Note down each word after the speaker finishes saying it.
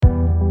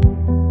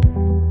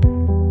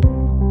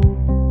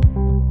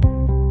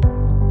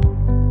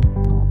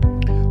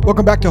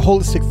Welcome back to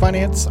Holistic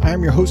Finance. I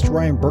am your host,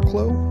 Ryan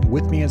Burklow.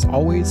 With me, as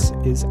always,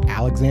 is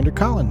Alexander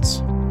Collins.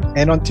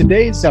 And on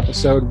today's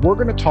episode, we're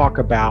going to talk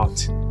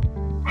about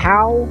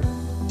how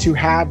to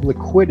have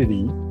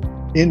liquidity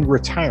in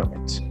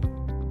retirement.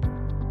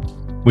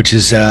 Which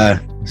is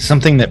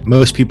something that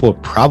most people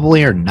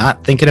probably are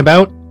not thinking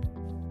about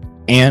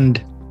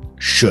and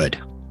should.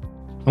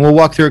 And we'll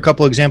walk through a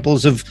couple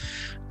examples of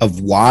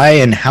why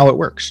and how it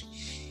works.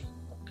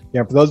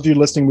 Yeah, for those of you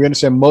listening, we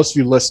understand most of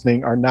you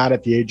listening are not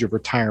at the age of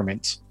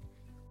retirement.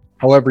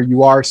 However,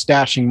 you are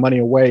stashing money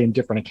away in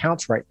different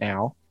accounts right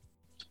now.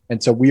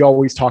 And so we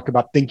always talk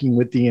about thinking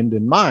with the end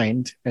in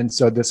mind. And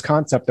so this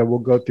concept that we'll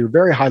go through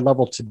very high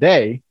level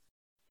today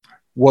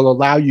will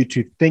allow you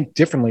to think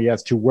differently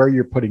as to where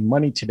you're putting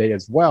money today,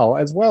 as well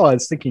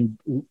as thinking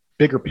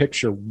bigger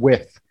picture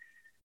with,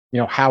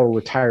 how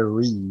a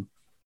retiree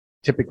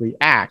typically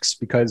acts.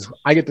 Because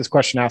I get this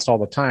question asked all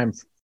the time,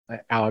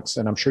 Alex,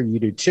 and I'm sure you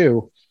do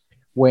too.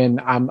 When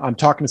I'm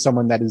talking to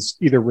someone that is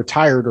either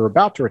retired or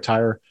about to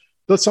retire,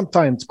 they'll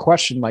sometimes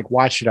question, like,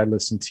 why should I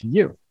listen to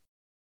you?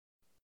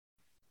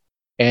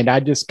 And I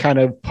just kind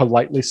of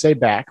politely say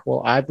back,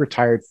 well, I've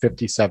retired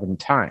 57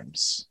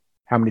 times.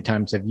 How many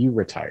times have you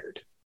retired?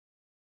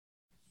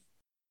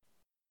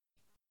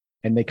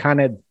 And they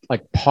kind of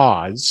like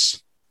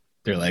pause.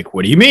 They're like,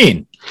 what do you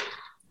mean?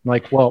 I'm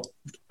like, well,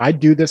 I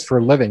do this for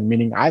a living,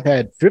 meaning I've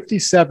had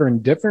 57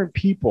 different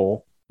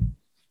people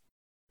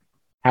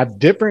have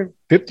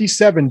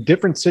 57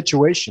 different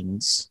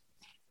situations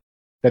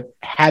that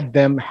had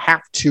them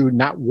have to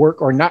not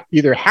work, or not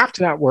either have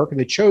to not work, or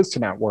they chose to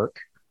not work,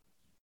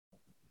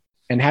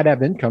 and had to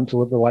have income to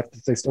live the life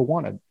that they still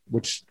wanted,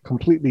 which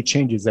completely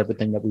changes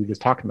everything that we were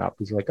just talking about.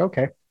 Because you're like,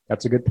 okay,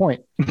 that's a good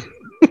point.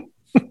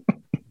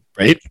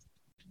 Right.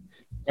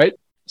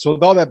 So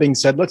with all that being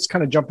said, let's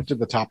kind of jump into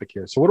the topic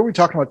here. So what are we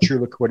talking about true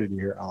liquidity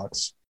here,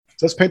 Alex?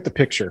 So let's paint the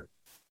picture.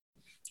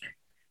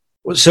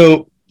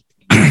 So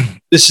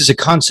this is a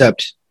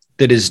concept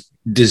that is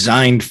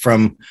designed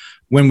from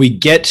when we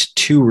get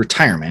to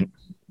retirement.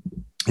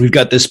 We've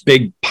got this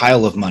big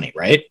pile of money,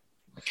 right?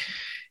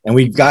 And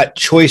we've got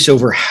choice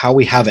over how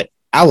we have it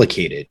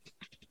allocated.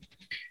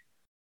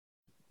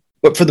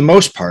 But for the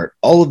most part,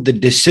 all of the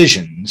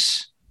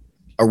decisions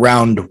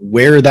around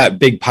where that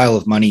big pile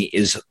of money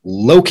is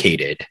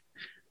located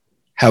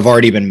have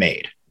already been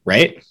made,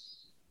 right?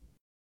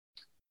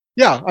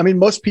 Yeah. I mean,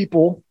 most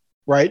people,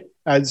 right,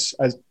 as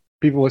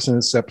people listening to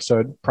this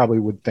episode probably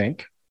would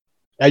think,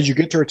 as you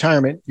get to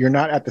retirement, you're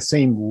not at the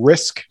same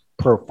risk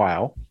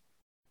profile.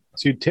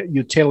 So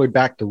you tailor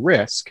back the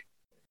risk.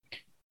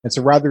 And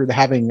so rather than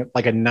having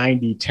like a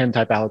 90-10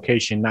 type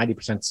allocation,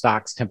 90%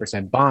 stocks,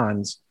 10%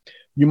 bonds,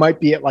 you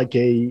might be at like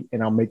and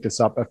I'll make this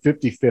up, a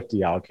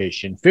 50-50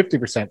 allocation,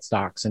 50%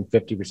 stocks and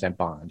 50%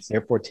 bonds,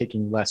 therefore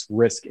taking less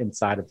risk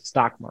inside of the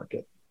stock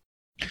market.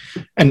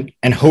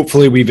 And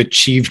hopefully we've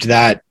achieved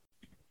that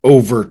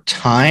over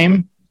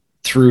time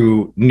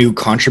through new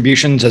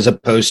contributions, as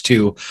opposed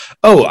to,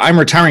 oh, I'm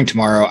retiring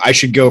tomorrow, I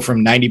should go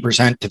from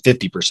 90% to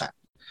 50%.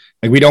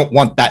 Like, we don't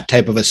want that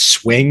type of a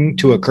swing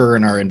to occur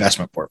in our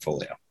investment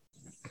portfolio.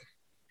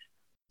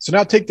 So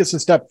now take this a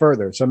step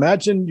further. So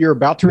imagine you're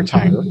about to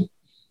retire.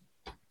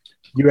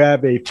 You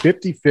have a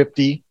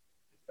 50-50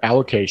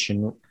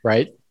 allocation,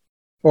 right?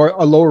 Or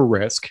a lower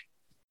risk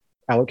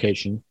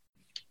allocation.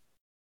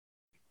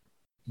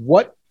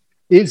 What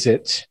is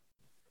it,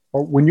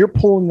 or when you're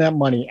pulling that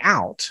money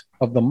out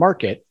of the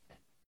market,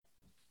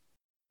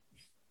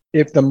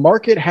 if the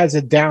market has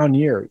a down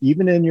year,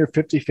 even in your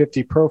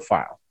 50-50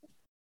 profile,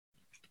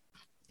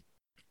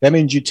 that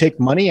means you take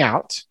money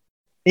out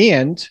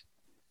and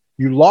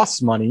you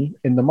lost money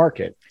in the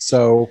market.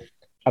 So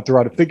I'll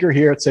throw out a figure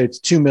here. Let's say it's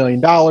 $2 million.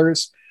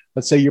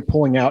 Let's say you're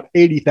pulling out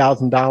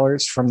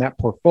 $80,000 from that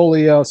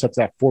portfolio. So it's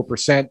at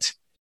 4%.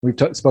 We've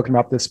spoken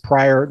about this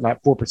prior,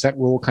 that 4%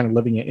 rule, kind of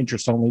living an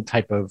interest-only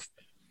type of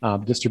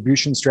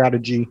distribution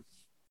strategy.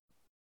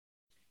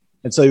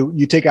 And so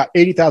you take out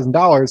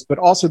 $80,000, but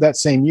also that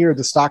same year,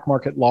 the stock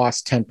market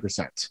lost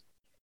 10%.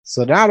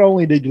 So not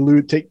only did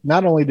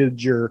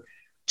your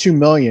 2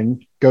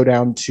 million go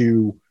down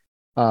to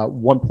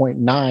 1.9,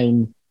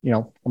 I'm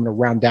going to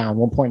round down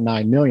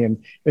 1.9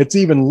 million. It's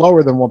even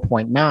lower than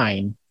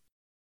 1.9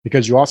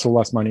 because you also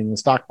lost money in the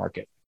stock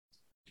market.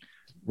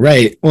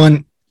 Right.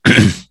 Well,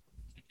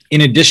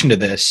 in addition to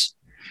this,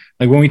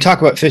 like when we talk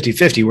about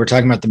 50-50, we're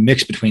talking about the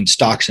mix between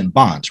stocks and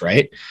bonds,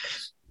 right?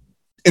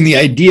 And the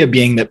idea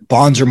being that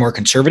bonds are more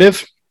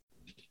conservative.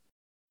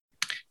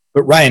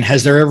 But Ryan,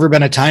 has there ever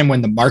been a time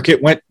when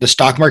the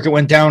stock market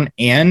went down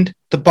and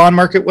the bond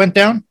market went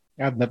down?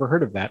 I've never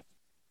heard of that.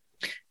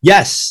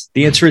 Yes.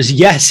 The answer is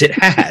yes, it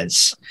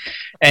has.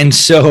 And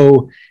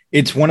so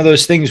it's one of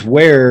those things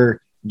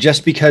where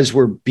just because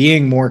we're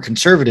being more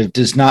conservative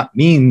does not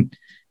mean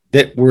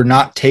that we're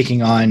not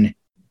taking on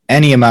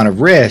any amount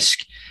of risk.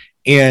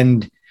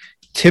 And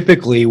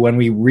typically when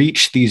we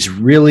reach these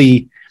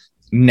really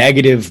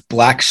negative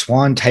black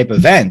swan type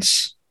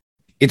events,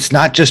 it's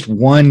not just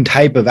one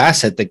type of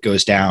asset that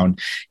goes down,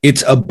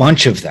 it's a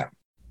bunch of them.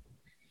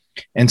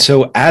 And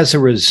so as a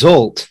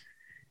result,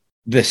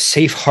 the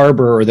safe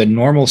harbor or the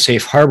normal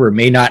safe harbor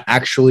may not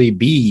actually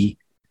be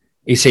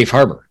a safe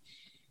harbor.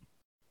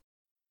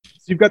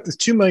 So you've got this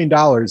 $2 million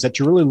that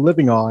you're really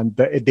living on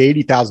the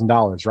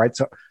 $80,000, right?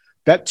 So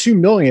that 2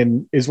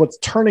 million is what's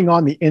turning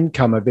on the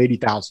income of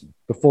 80,000,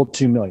 the full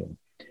 2 million.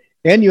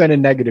 And you had a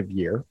negative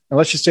year. And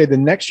let's just say the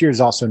next year is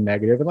also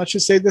negative. And let's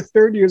just say the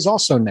third year is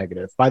also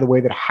negative. By the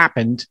way, that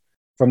happened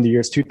from the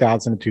years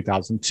 2000 to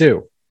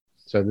 2002.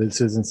 So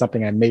this isn't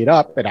something I made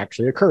up. It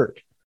actually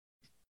occurred.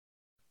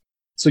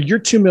 So your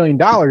 $2 million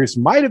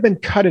might have been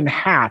cut in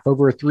half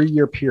over a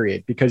 3-year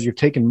period because you've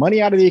taken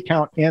money out of the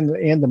account and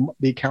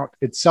the account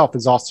itself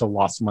has also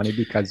lost money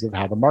because of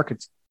how the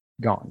market's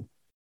gone.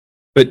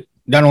 But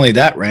not only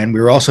that, Rand,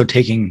 we were also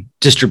taking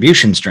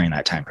distributions during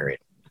that time period.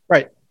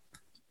 Right.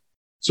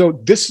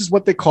 So this is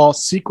what they call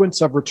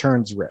sequence of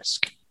returns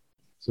risk.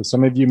 So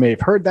some of you may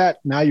have heard that.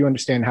 Now you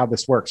understand how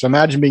this works. So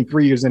imagine being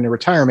 3 years into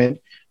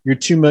retirement, your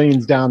 2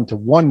 million's down to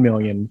 1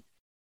 million.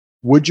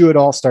 Would you at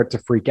all start to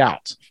freak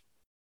out?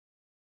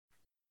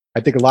 I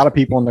think a lot of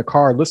people in the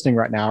car listening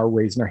right now are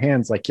raising their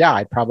hands like, yeah,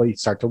 I'd probably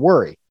start to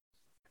worry.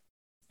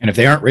 And if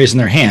they aren't raising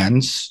their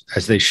hands,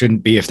 as they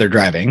shouldn't be if they're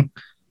driving,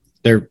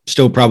 they're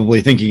still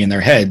probably thinking in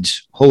their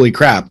heads, holy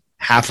crap,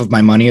 half of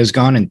my money is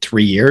gone in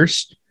 3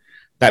 years.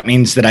 That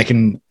means that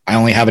I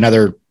only have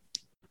another,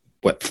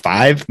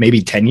 5,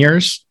 maybe 10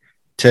 years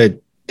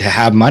to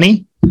have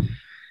money.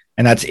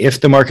 And that's if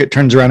the market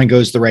turns around and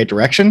goes the right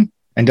direction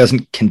and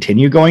doesn't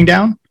continue going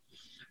down.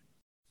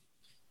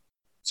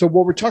 So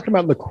what we're talking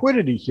about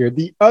liquidity here,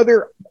 the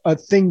other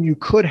thing you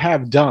could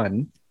have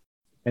done,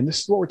 and this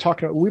is what we're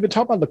talking about. We've been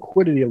talking about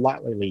liquidity a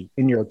lot lately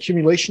in your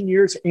accumulation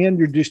years and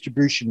your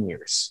distribution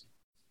years.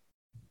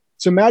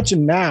 So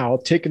imagine now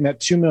taking that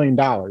 $2 million,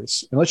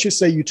 and let's just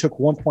say you took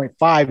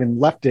 1.5 and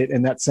left it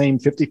in that same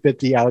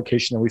 50-50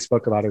 allocation that we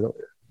spoke about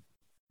earlier.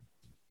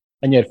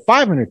 And you had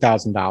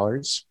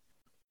 $500,000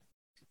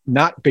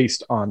 not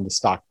based on the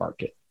stock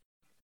market.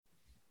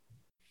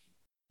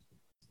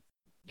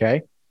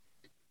 Okay.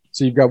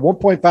 So you've got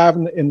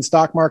 1.5 in the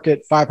stock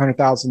market,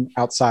 500,000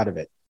 outside of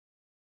it.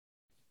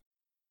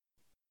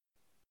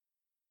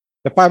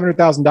 The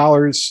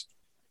 $500,000,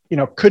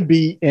 could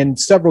be in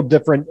several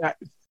different.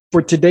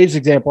 For today's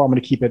example, I'm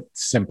going to keep it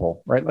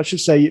simple, right? Let's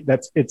just say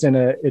it's in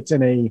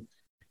an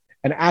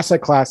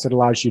asset class that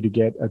allows you to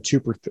get a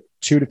 2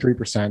 to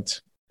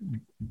 3%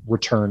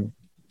 return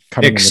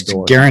coming Fixed, in the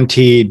door,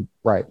 guaranteed,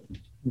 right?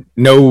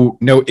 No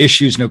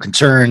issues, no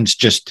concerns.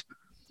 Just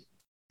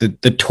the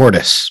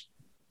tortoise,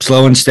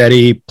 slow and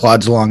steady,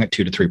 plods along at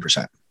 2 to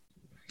 3%.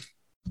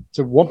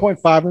 So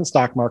 1.5 in the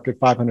stock market,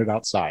 500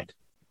 outside.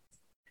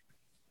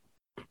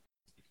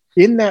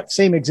 In that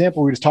same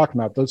example we were just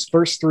talking about, those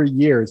first 3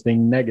 years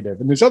being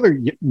negative, and there's other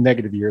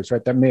negative years,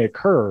 right, that may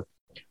occur.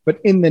 But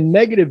in the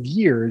negative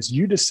years,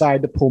 you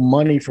decide to pull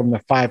money from the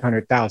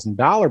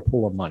 $500,000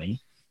 pool of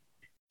money,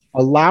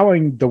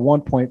 allowing the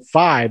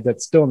 1.5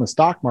 that's still in the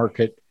stock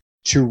market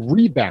to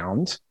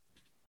rebound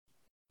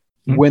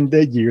when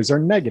the years are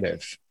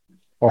negative,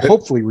 or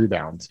hopefully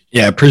rebound.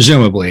 Yeah,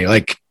 presumably,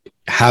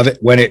 have it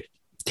when it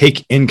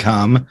take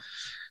income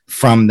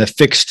from the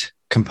fixed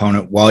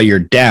component while you're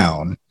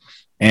down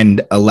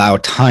and allow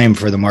time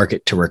for the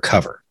market to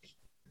recover.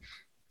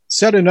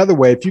 Said another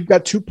way, if you've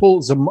got two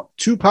piles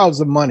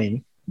of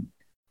money,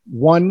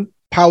 one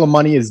pile of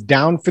money is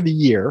down for the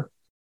year,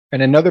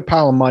 and another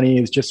pile of money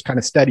is just kind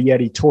of steady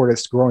Eddie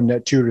tortoise growing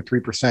at 2 to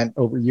 3%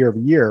 over year.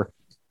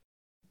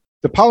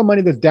 The pile of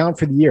money that's down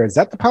for the year, is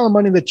that the pile of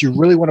money that you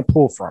really want to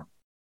pull from?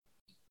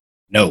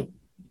 No,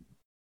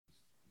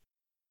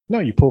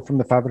 you pull from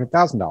the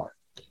 $500,000.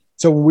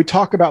 So when we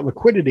talk about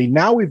liquidity,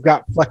 now we've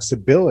got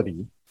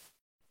flexibility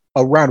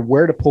around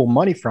where to pull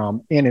money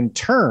from, and in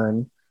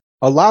turn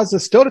allows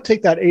us still to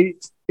take that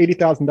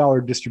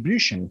 $80,000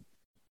 distribution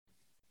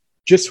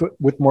just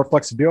with more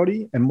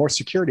flexibility and more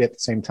security at the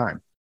same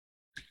time.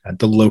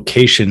 The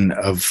location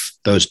of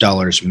those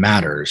dollars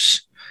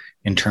matters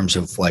in terms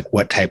of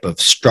what type of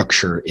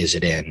structure is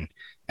it in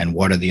and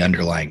what are the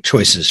underlying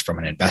choices from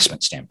an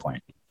investment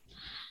standpoint.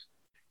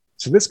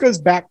 So this goes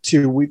back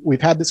to,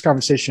 we've had this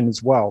conversation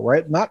as well,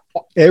 right? Not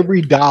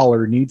every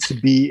dollar needs to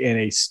be in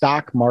a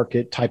stock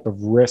market type of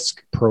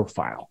risk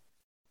profile.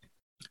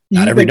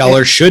 Not every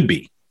dollar should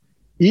be.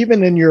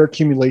 Even in your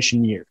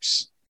accumulation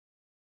years.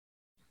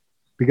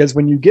 Because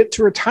when you get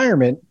to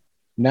retirement,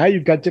 now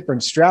you've got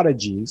different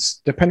strategies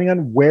depending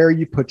on where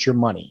you put your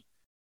money.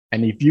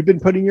 And if you've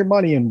been putting your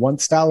money in one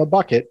style of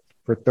bucket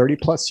for 30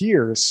 plus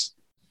years,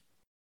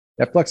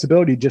 that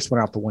flexibility just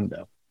went out the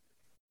window.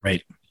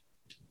 Right.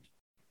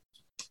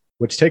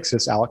 Which takes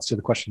us, Alex, to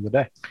the question of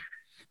the day.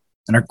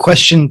 And our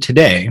question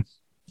today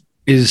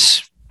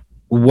is,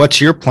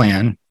 what's your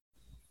plan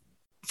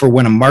for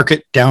when a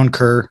market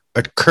downturn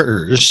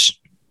occurs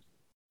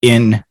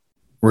in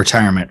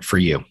retirement for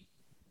you?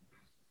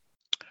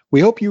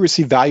 We hope you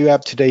receive value out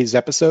of today's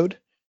episode.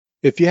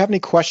 If you have any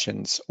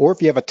questions, or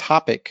if you have a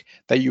topic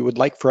that you would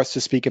like for us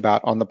to speak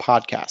about on the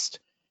podcast,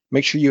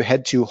 make sure you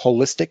head to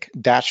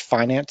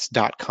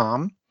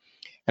holistic-finance.com.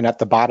 And at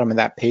the bottom of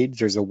that page,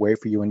 there's a way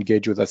for you to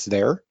engage with us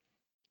there.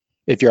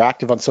 If you're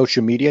active on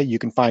social media, you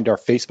can find our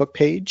Facebook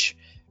page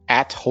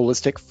at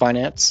Holistic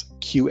Finance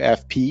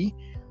QFP.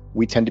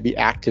 We tend to be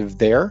active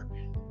there.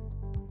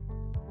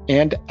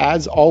 And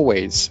as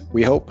always,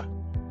 we hope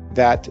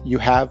that you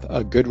have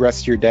a good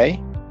rest of your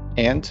day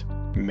and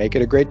make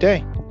it a great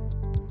day.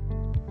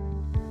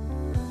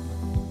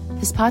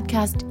 This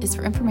podcast is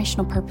for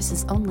informational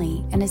purposes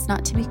only and is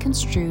not to be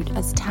construed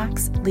as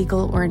tax,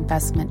 legal, or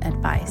investment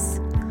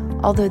advice.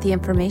 Although the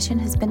information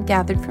has been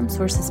gathered from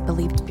sources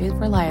believed to be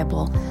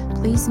reliable,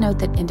 please note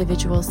that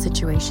individual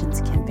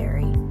situations can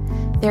vary.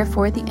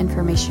 Therefore, the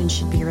information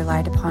should be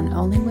relied upon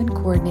only when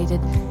coordinated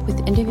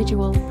with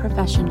individual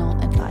professional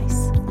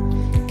advice.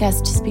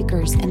 Guest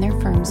speakers and their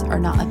firms are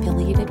not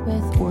affiliated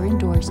with or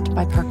endorsed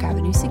by Park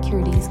Avenue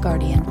Securities,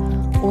 Guardian,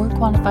 or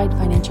Quantified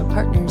Financial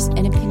Partners,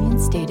 and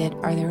opinions stated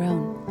are their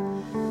own.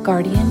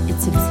 Guardian,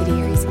 its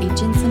subsidiaries,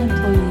 agents, and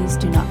employees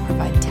do not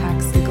provide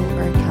tax, legal,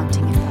 or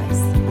accounting advice.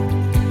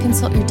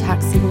 Consult your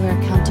tax, legal, or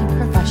accounting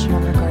professional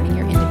regarding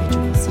your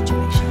individual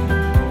situation.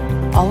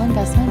 All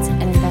investments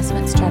and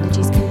investment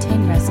strategies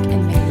contain risk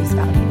and may lose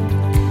value.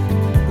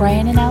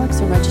 Brian and Alex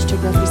are registered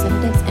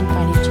representatives and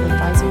financial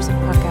advisors of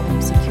Park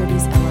Avenue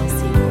Securities,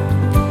 LLC.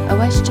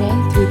 OSJ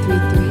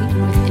 333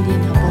 North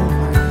Indian Hill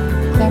Boulevard,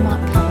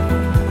 Claremont,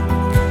 California,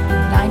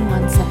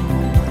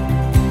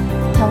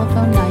 91711.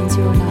 Telephone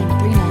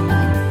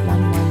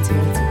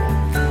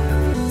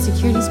 909-399-1100.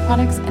 Securities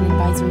products and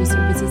advisory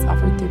services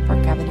offered through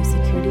Park Avenue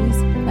Securities,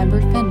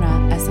 member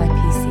FINRA,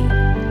 SIPC.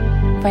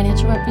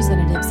 Financial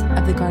representatives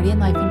of the Guardian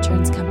Life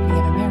Insurance Company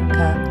of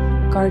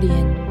America,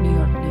 Guardian, New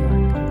York, New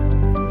York.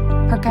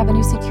 Park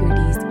Avenue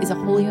Securities is a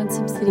wholly owned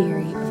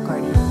subsidiary of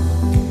Guardian.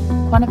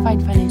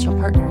 Quantified Financial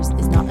Partners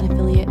is not an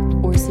affiliate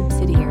or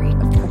subsidiary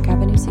of Park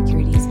Avenue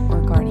Securities or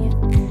Guardian.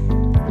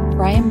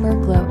 Brian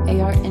Burglow,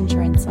 AR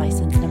Insurance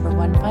License number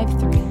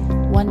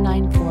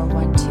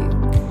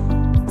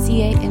 153-19412.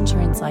 CA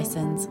Insurance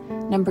License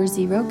number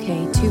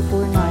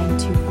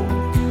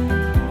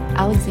 0K24924.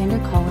 Alexander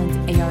Collins,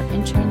 AR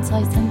Insurance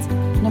License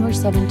number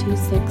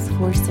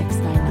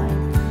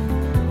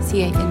 7264699.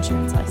 CA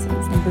Insurance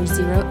License number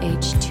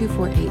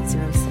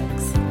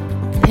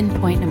 0H24806.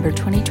 Pinpoint number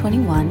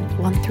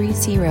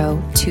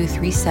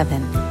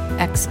 2021-130237.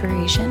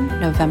 Expiration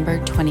November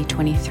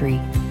 2023.